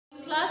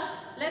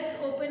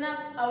open up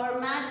our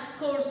Maths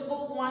course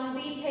book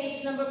 1B,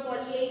 page number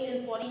 48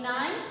 and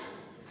 49.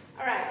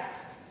 Alright,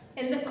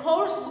 in the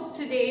course book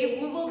today,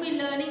 we will be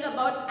learning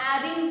about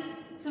adding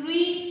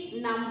three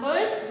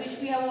numbers, which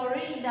we have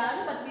already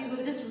done, but we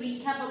will just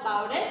recap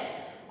about it.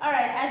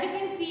 Alright, as you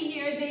can see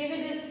here,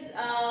 David is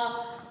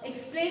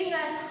explaining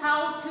us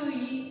how to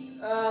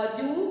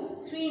do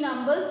three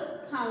numbers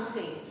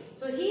counting.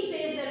 So he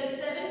says there is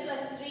 7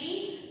 plus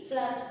 3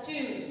 plus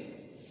 2.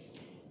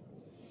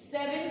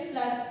 7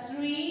 plus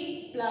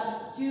 3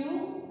 plus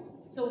 2.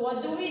 So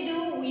what do?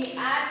 We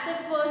add the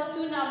first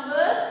two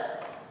numbers.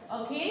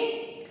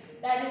 Okay.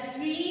 That is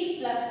 3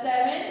 plus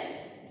 7.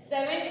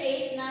 7,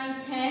 8,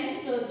 9,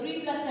 10. So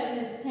 3 plus 7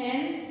 is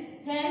 10.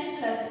 10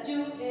 plus 2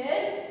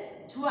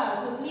 is 12.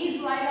 So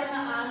please write down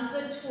the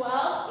answer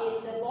 12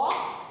 in the box.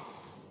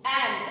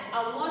 And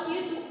I want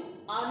you to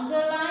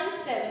underline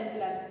 7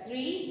 plus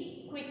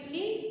 3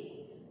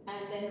 quickly.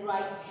 And then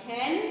write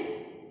 10.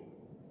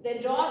 Then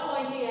draw a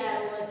pointing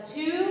arrow at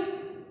 2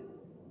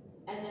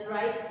 and then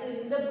write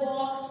in the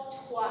box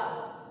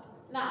 12.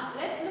 Now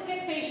let's look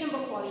at page number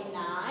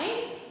 49.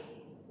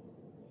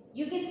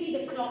 You can see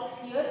the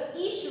clocks here.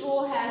 Each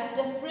row has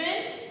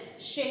different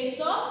shapes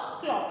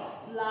of clocks: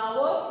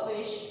 flower,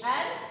 fish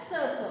and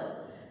circle.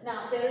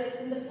 Now there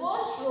in the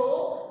first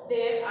row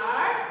there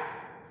are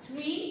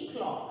 3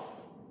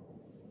 clocks.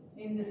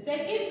 In the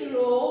second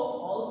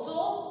row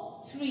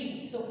also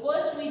 3. So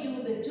first we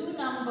do the 2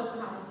 number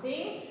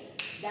counting.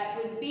 That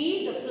would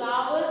be the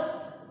flowers,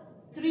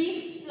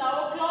 3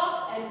 flower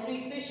clocks and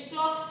 3 fish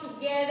clocks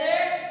together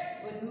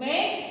would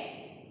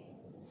make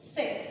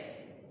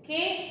 6.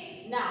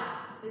 Okay.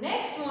 Now the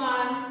next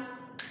one,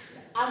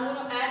 I'm going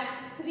to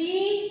add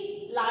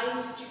 3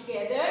 lines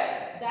together.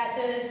 That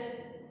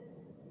is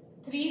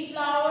 3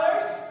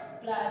 flowers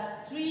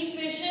plus 3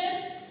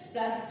 fishes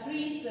plus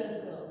 3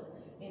 circles.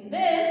 In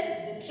this,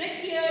 the trick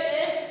here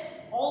is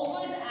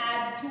always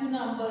add 2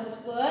 numbers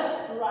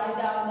first. Write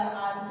down the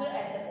answer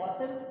at the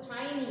bottom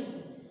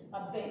tiny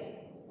a bit.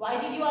 Why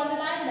did you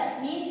underline?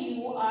 That means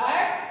you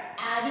are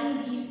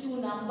adding these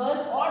 2 numbers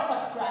or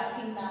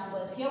subtracting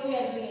numbers. Here we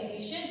are doing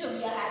addition, so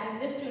we are adding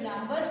these 2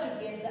 numbers to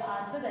get the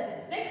answer, that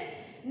is 6.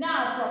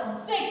 Now from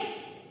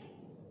 6,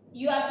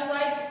 you have to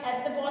write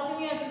at the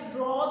bottom, you have to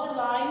draw the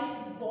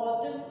line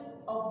bottom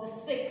of the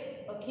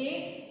 6.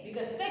 Okay,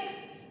 because 6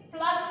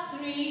 plus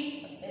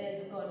 3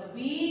 is going to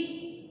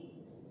be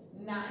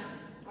 9.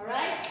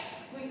 Alright,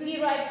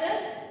 quickly write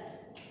this.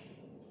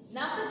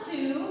 Number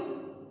 2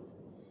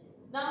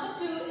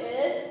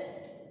 is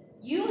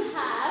you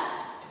have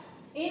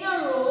in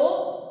a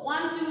row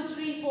 1, 2,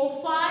 3,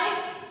 4, 5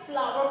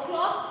 flower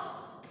clocks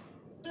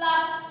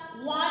plus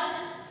 1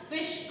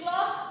 fish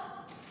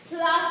clock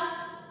plus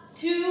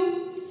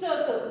 2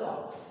 circle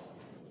clocks.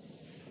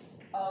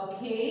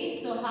 Okay,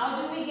 so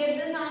how do we get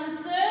this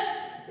answer?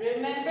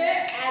 Remember,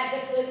 add the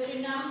first 2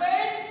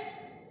 numbers.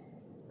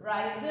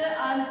 Write the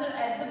answer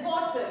at the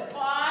bottom.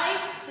 5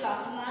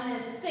 plus 1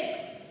 is 6.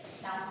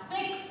 Now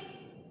 6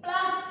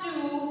 plus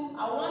 2,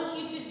 I want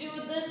you to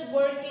do this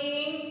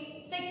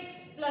working.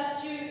 6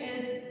 plus 2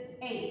 is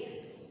 8.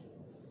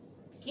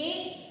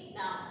 Okay.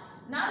 Now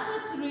number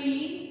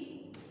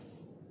 3.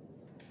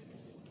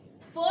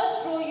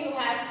 First row you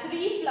have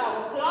 3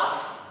 flower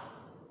clocks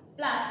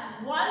plus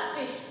 1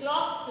 fish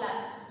clock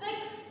plus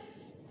 6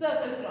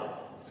 circle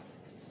clocks.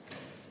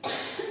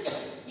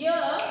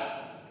 Here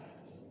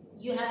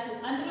you have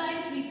to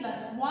underline 3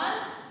 plus 1,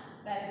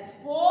 that is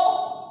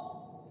 4.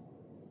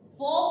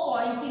 4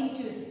 pointing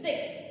to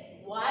 6.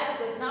 Why?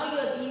 Because now you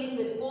are dealing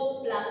with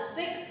 4 plus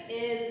 6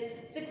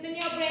 is 6 in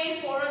your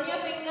brain, 4 on your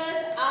fingers.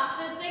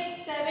 After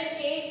 6, 7,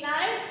 8, 9,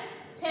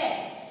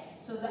 10.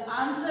 So the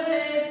answer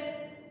is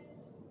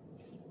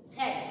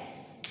 10.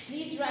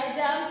 Please write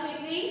down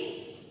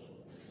quickly.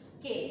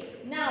 Okay,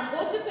 now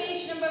go to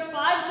page number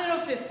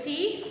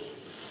 5050,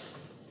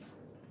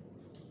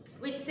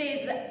 which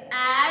says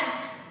add.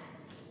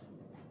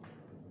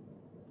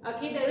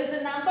 Okay, there is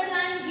a number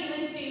line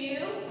given to you.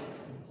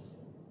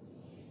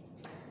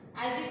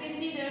 As you can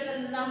see, there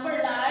is a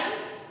number line.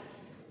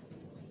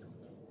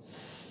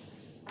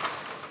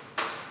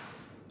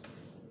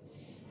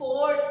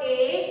 For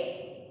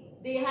A,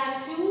 they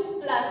have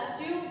 2 plus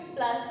 2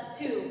 plus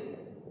 2.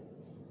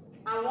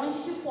 I want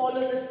you to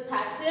follow this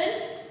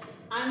pattern.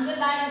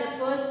 Underline the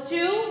first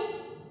 2.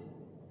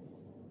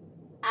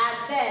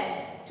 Add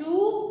them.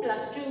 2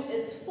 plus 2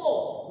 is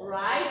 4,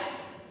 right?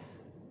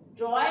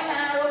 Draw an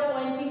arrow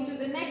pointing to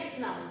the next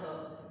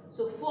number.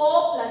 So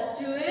 4 plus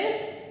 2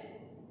 is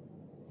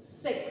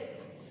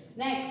 6.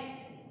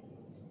 Next,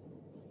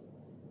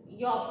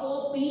 your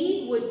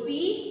 4B would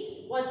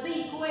be, what's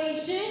the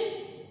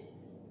equation?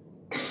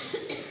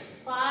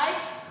 5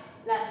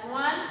 plus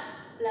 1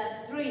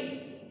 plus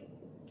 3.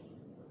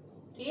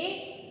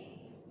 Okay.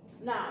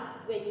 Now,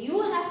 when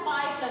you have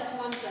 5 plus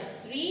 1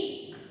 plus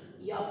 3,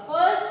 your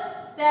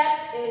first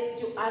step is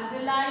to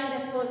underline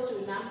the first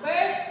 2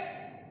 numbers.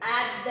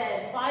 Add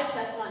them. 5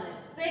 plus 1 is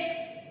 6.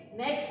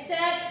 Next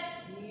step,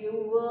 you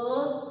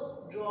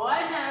will draw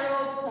an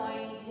arrow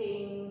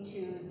pointing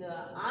to the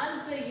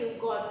answer you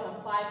got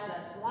from 5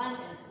 plus 1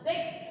 is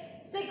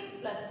 6.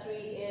 6 plus 3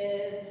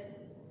 is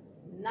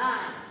 9.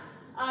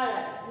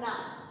 Alright, now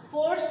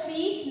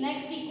 4c,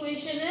 next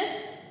equation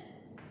is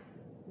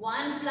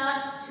 1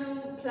 plus 2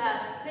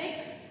 plus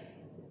 6.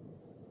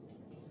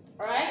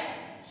 Alright,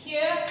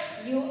 here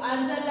you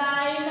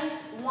underline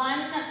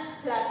 1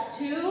 plus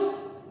 2,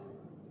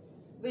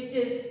 which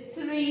is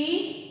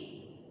 3.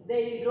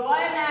 Then you draw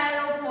an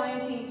arrow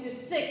pointing to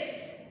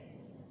 6.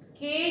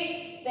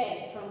 Okay,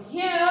 then from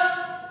here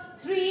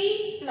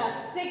 3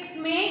 plus 6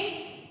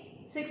 makes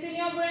 6 in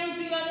your brain,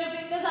 3 on your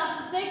fingers.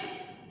 After 6,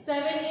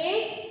 7,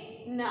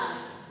 8, 9.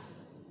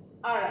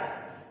 Alright,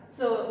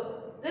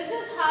 so this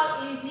is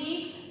how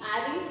easy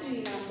adding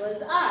 3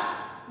 numbers are.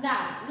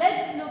 Now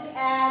let's look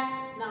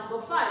at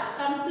number 5.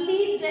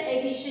 Complete the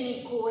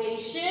addition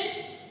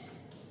equation.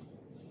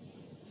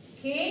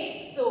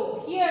 Okay,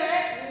 so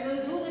here we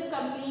will do the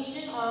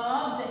completion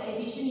of the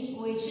addition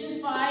equation.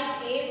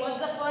 5a,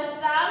 what's the first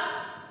sum?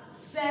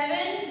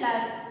 7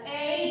 plus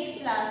 8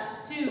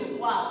 plus 2.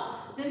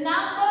 Wow, the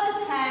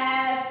numbers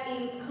have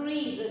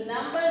increased. The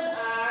numbers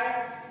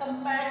are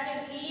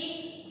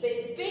comparatively a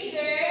bit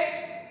bigger.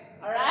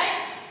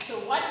 Alright, so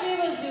what we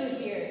will do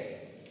here,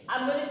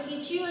 I'm going to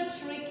teach you a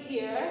trick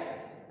here.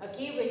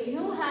 Okay, when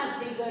you have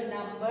bigger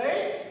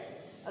numbers,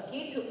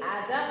 okay, to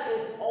add up,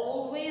 it's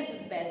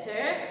always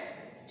better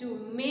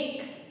to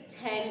make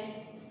 10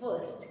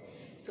 first.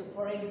 So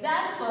for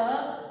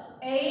example,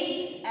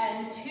 8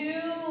 and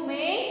 2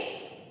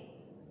 makes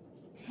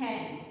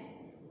 10.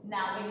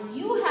 Now when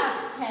you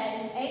have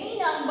 10, any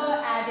number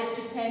added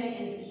to 10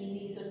 is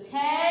easy. So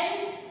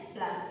 10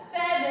 plus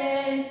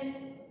 7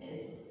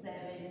 is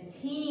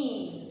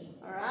 17.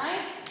 Alright?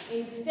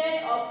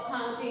 Instead of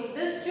counting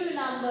these two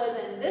numbers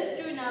and these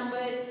two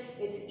numbers,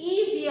 it's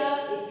easier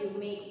if you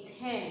make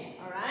 10.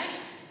 Alright?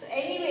 So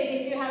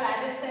anyways, if you have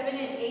added 7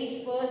 and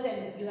 8 first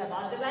and you have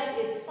underlined,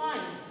 it's fine.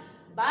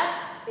 But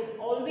it's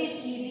always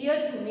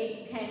easier to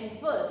make 10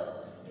 first.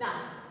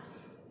 Now,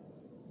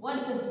 what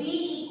is the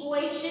B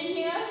equation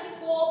here?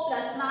 4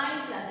 plus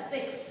 9 plus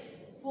 6.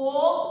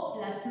 4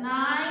 plus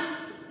 9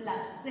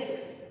 plus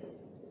 6.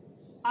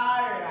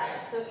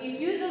 Alright, so if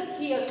you look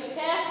here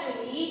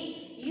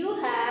carefully, you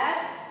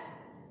have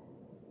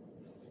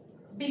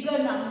bigger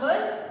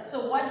numbers.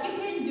 So what you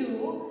can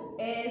do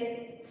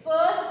is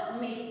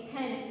first make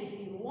 10 if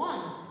you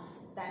want.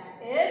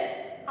 That is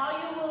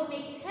how you will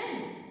make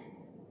 10.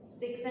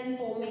 6 and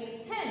 4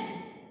 makes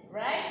 10,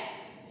 right?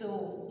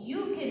 So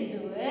you can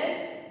do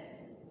is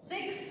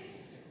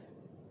 6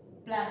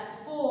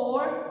 plus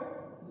 4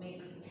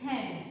 makes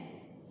 10.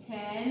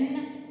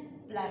 10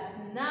 plus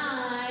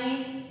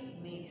 9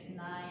 makes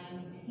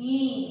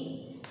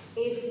 19.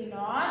 If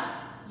not,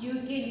 you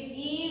can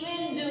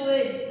even do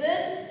it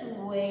this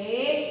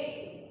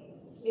way.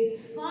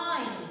 It's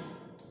fine.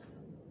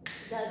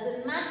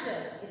 Doesn't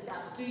matter. It's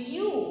up to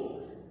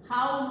you.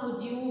 How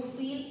would you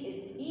feel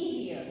it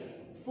easier?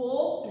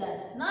 4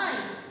 plus 9.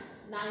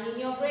 9 in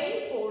your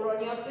brain, 4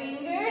 on your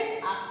fingers.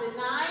 After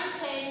 9,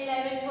 10,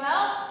 11,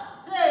 12,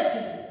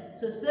 13.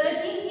 So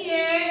 13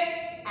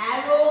 here,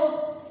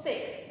 arrow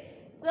 6.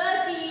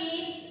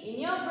 13 in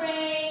your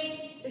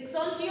brain, 6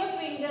 onto your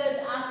fingers.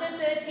 After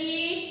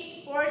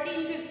 13,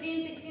 14,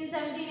 15, 16,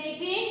 17,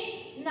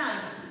 18,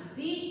 19.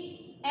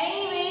 See?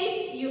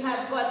 Anyways, you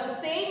have got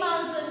the same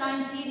answer,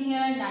 19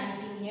 here,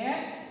 19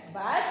 here.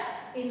 But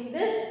in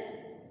this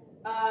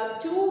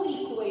two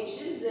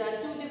equations, there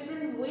are two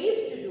different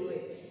ways to do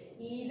it.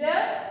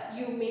 Either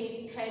you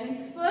make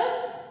tens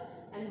first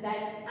and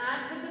then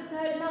add with the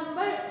third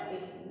number.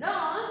 If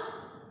not,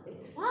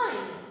 it's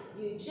fine.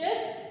 You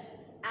just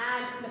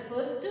add the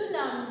first two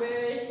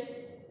numbers,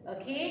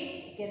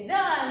 okay, get the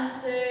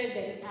answer,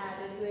 then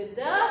add it with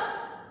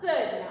the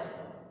third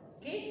number,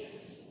 okay.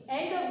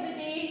 End of the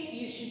day,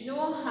 you should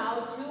know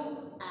how to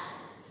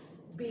add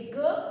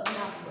bigger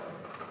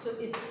numbers. So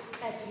it's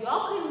at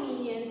your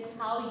convenience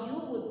how you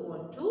would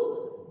want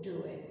to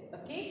do it,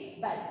 okay.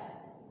 But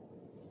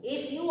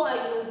if you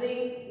are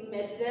using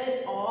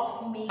method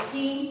of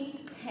making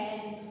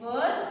 10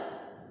 first,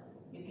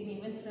 you can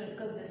even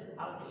circle this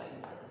out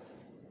like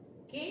this,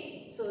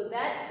 okay, so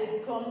that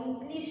it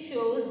promptly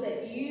shows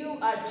that you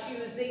are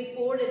choosing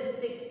 4 and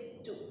 6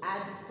 to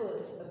add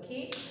first,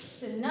 okay.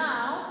 So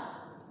now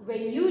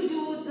when you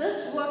do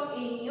this work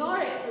in your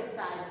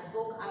exercise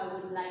book, I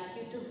would like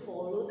you to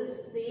follow the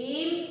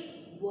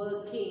same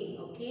working,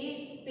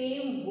 okay,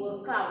 same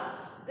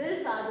workout.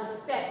 These are the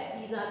steps,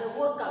 these are the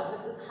workouts.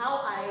 This is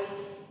how I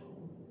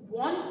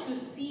want to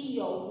see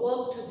your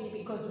work to be,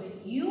 because when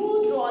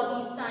you draw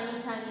these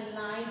tiny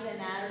lines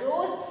and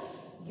arrows,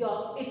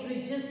 it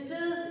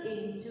registers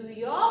into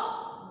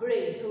your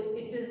brain. So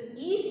it is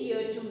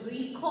easier to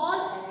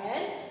recall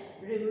and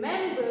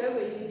remember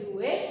when you do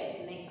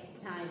it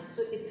next time.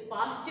 So it's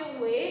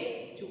faster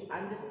way to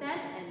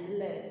understand and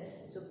learn.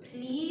 So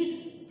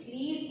please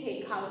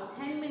take out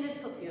 10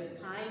 minutes of your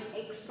time,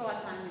 extra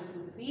time if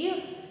you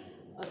feel,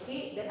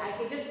 okay, that I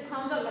can just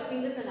count on my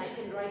fingers and I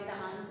can write the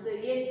answer.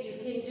 Yes, you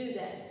can do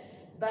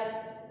that.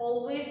 But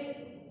always,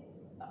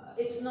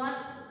 it's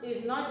not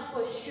not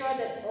for sure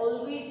that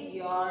always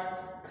your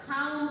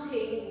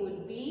counting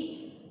would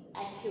be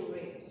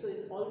accurate. So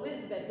it's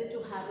always better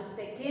to have a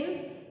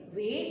second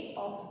way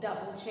of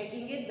double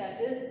checking it.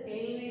 That is,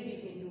 anyways you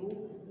can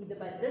do either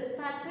by this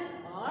pattern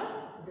or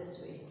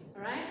this way.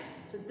 Alright,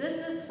 so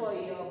this is for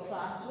your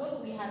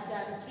classwork. We have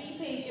done 3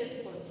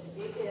 pages for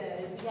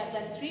today. We have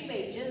done 3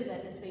 pages,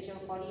 that is page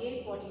number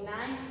 48,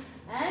 49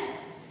 and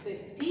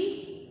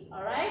 50.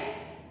 Alright,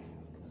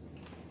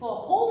 for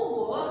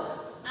homework,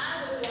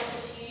 I would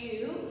want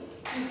you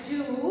to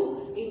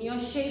do in your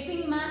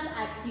Shaping Math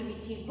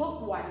activity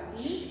book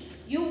 1B,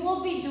 you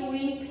will be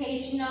doing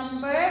page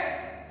number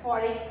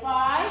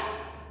 45.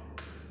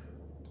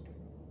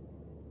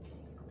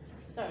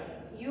 Sorry,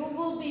 you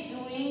will be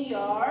doing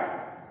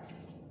your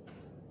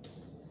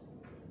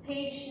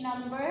page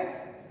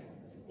number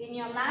in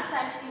your math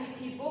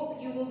activity book.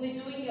 You will be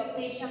doing your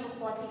page number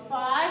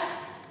 45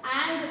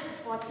 and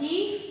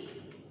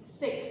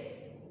 46.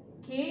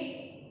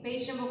 Okay,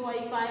 page number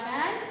 45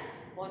 and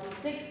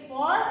 46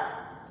 for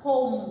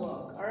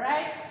homework. All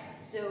right,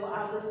 so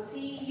I will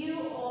see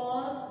you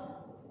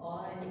all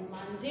on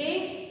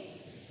Monday.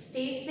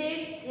 Stay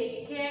safe,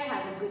 take care,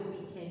 have a good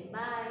weekend.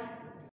 Bye.